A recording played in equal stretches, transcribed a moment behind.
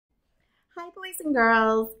Hi, boys and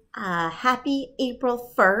girls. Happy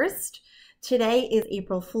April 1st. Today is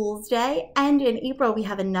April Fool's Day, and in April we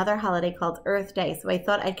have another holiday called Earth Day. So I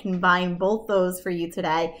thought I'd combine both those for you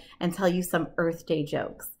today and tell you some Earth Day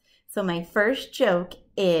jokes. So my first joke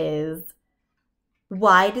is,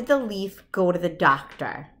 why did the leaf go to the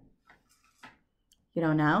doctor? You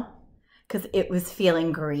don't know? Because it was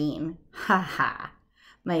feeling green. Ha ha.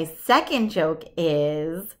 My second joke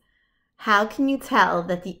is, how can you tell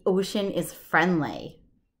that the ocean is friendly?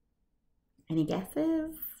 Any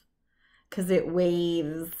guesses? Because it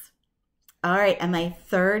waves. All right, and my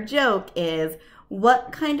third joke is,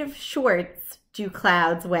 what kind of shorts do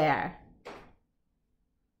clouds wear?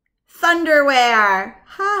 Thunderwear!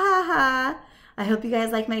 Ha ha ha! I hope you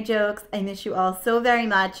guys like my jokes. I miss you all so very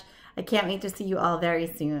much. I can't wait to see you all very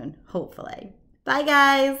soon, hopefully. Bye,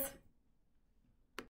 guys!